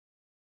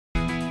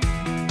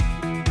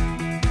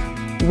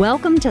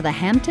Welcome to the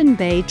Hampton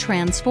Bay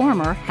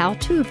Transformer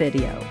how-to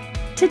video.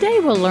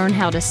 Today we'll learn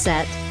how to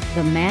set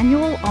the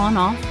manual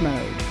on-off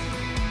mode,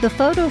 the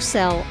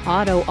PHOTOCELL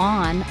auto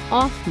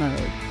on-off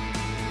mode,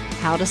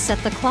 how to set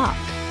the clock,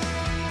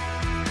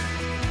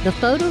 the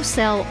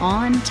PHOTOCELL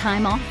on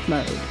time-off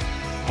mode,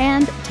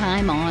 and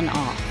time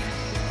on-off.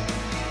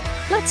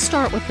 Let's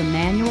start with the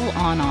manual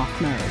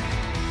on-off mode.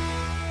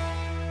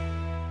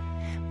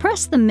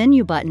 Press the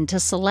menu button to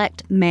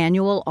select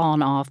Manual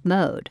On-Off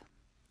mode.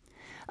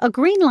 A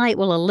green light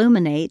will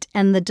illuminate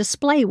and the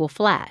display will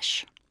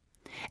flash.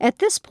 At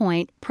this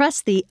point,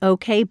 press the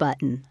OK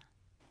button.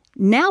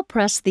 Now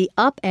press the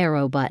up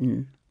arrow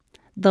button.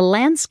 The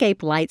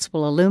landscape lights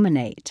will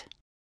illuminate.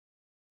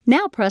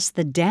 Now press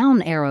the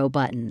down arrow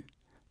button.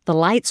 The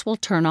lights will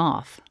turn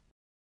off.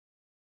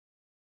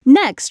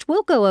 Next,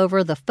 we'll go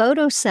over the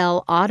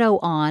PHOTOCELL Auto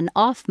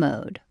On-Off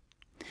mode.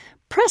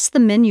 Press the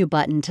menu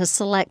button to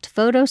select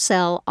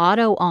PHOTOCELL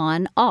Auto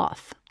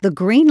On-Off. The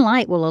green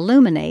light will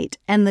illuminate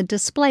and the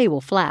display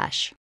will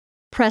flash.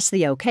 Press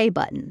the OK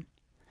button.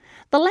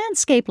 The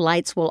landscape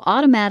lights will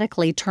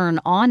automatically turn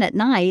on at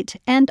night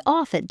and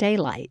off at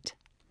daylight.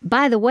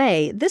 By the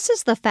way, this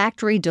is the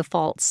factory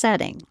default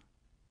setting.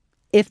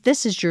 If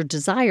this is your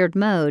desired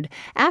mode,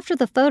 after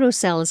the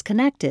PHOTOCELL is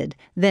connected,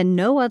 then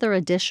no other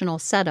additional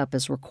setup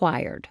is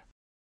required.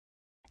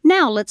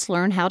 Now let's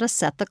learn how to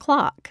set the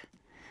clock.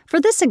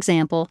 For this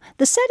example,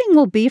 the setting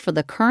will be for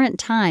the current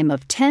time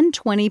of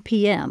 10:20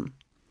 p.m.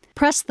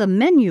 Press the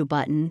menu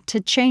button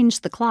to change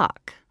the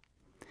clock.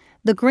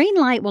 The green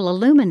light will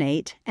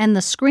illuminate and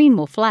the screen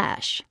will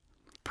flash.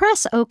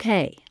 Press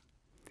OK.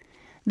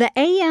 The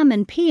AM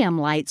and PM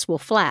lights will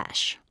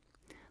flash.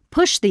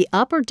 Push the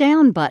up or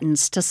down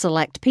buttons to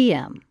select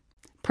PM.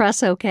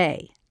 Press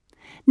OK.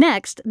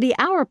 Next, the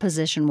hour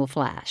position will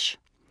flash.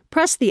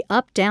 Press the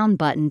up-down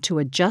button to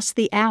adjust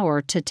the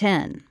hour to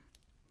 10.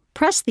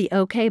 Press the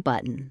OK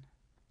button.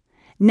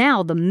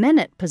 Now the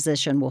minute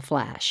position will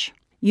flash.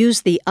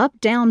 Use the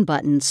up-down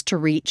buttons to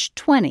reach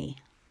 20.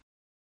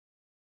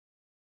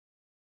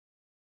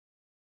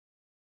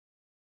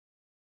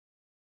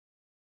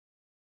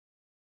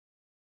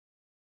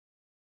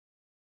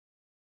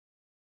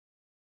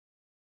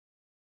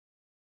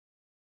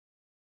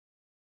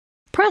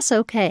 Press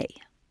OK.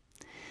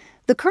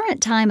 The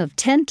current time of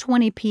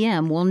 10:20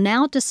 p.m. will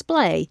now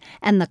display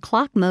and the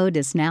clock mode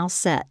is now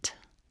set.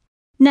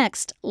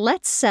 Next,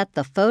 let's set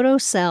the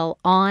PHOTOCELL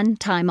on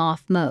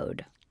time-off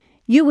mode.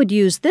 You would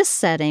use this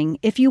setting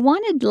if you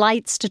wanted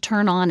lights to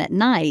turn on at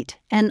night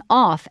and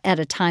off at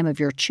a time of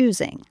your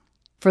choosing.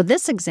 For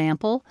this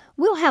example,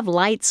 we'll have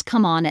lights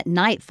come on at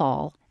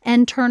nightfall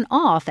and turn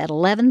off at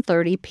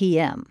 11:30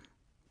 p.m.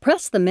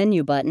 Press the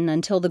menu button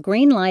until the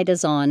green light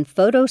is on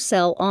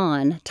PHOTOCELL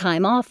on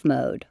time-off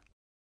mode.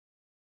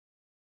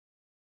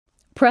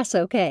 Press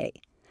OK.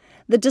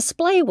 The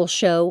display will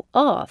show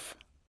off.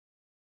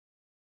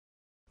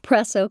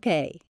 Press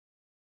OK.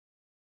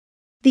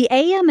 The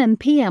AM and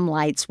PM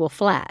lights will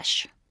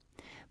flash.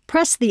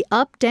 Press the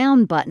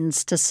up-down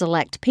buttons to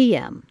select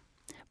PM.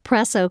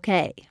 Press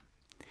OK.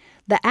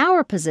 The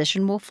hour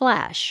position will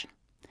flash.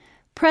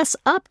 Press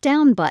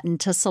up-down button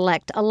to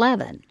select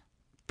 11.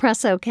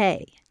 Press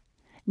OK.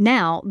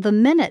 Now the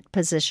minute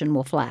position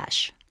will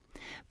flash.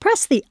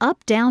 Press the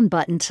up-down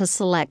button to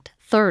select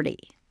 30.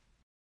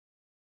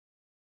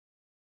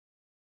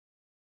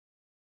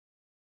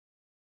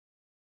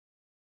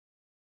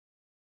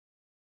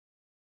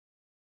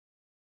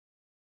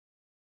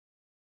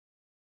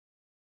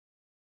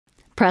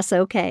 Press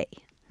OK.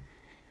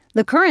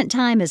 The current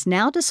time is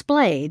now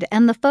displayed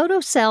and the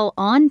PHOTOCELL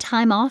on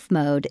time-off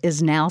mode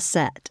is now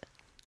set.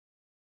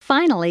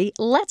 Finally,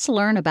 let's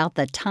learn about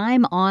the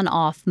time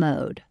on-off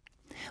mode.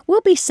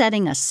 We'll be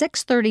setting a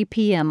 6:30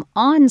 p.m.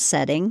 on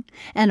setting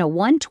and a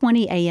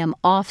 1:20 a.m.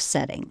 off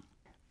setting.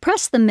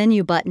 Press the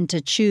menu button to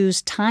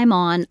choose time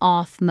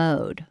on-off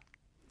mode.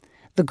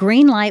 The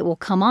green light will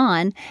come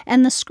on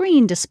and the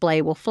screen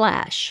display will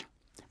flash.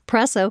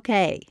 Press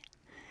OK.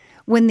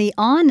 When the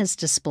on is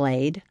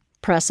displayed,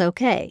 press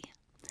OK.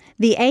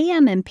 The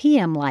AM and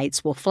PM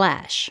lights will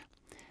flash.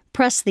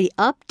 Press the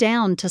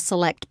up-down to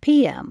select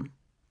PM.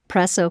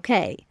 Press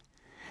OK.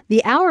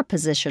 The hour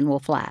position will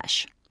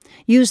flash.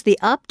 Use the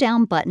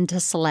up-down button to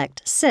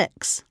select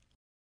 6.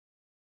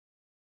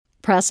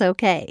 Press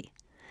OK.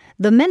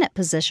 The minute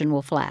position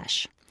will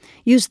flash.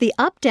 Use the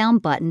up-down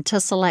button to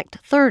select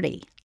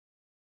 30.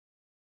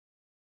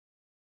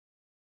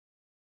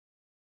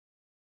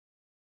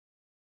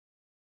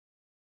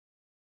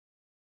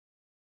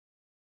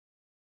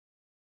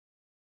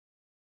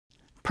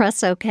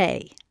 Press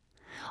OK.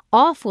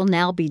 Off will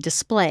now be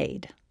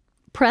displayed.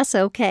 Press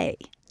OK.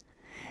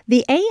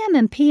 The AM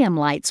and PM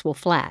lights will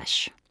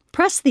flash.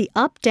 Press the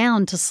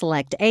up-down to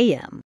select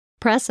AM.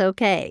 Press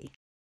OK.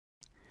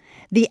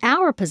 The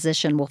hour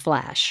position will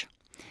flash.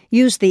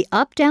 Use the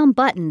up-down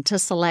button to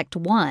select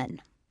 1.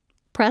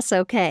 Press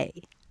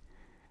OK.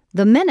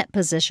 The minute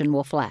position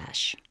will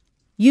flash.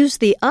 Use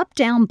the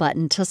up-down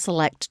button to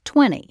select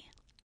 20.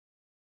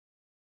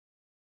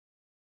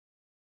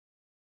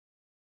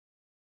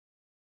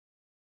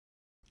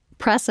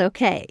 Press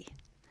OK.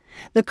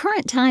 The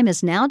current time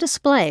is now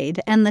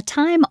displayed and the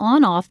time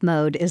on-off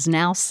mode is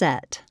now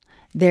set.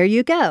 There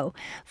you go,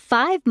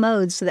 5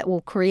 modes that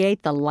will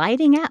create the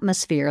lighting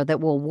atmosphere that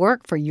will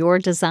work for your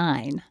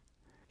design.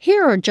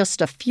 Here are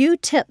just a few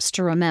tips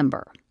to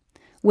remember.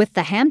 With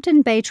the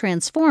Hampton Bay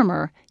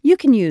transformer, you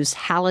can use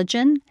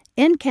halogen,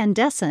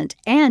 incandescent,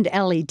 and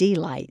LED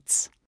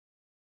lights.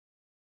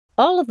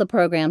 All of the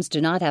programs do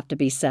not have to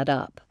be set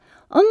up.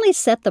 Only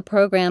set the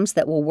programs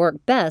that will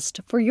work best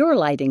for your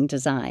lighting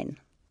design.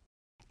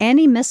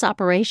 Any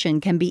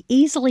misoperation can be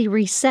easily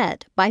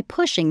reset by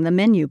pushing the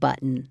menu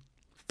button.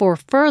 For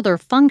further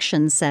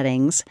function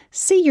settings,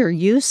 see your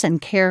use and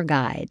care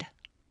guide.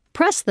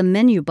 Press the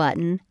menu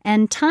button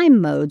and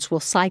time modes will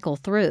cycle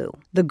through.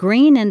 The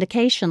green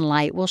indication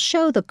light will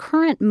show the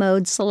current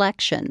mode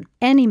selection.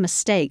 Any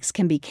mistakes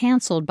can be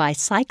canceled by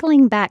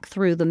cycling back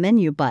through the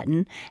menu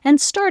button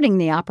and starting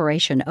the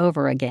operation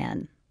over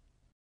again.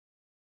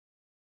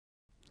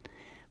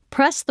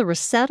 Press the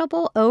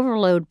resettable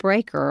overload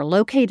breaker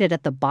located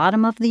at the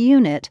bottom of the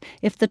unit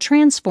if the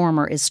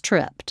transformer is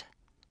tripped.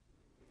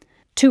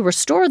 To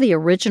restore the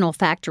original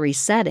factory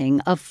setting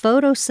of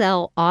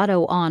PHOTOCELL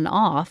Auto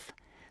On-Off,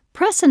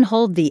 press and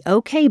hold the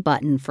OK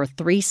button for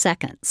 3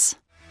 seconds.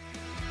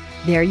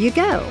 There you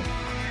go!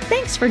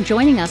 Thanks for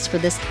joining us for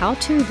this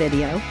how-to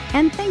video,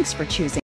 and thanks for choosing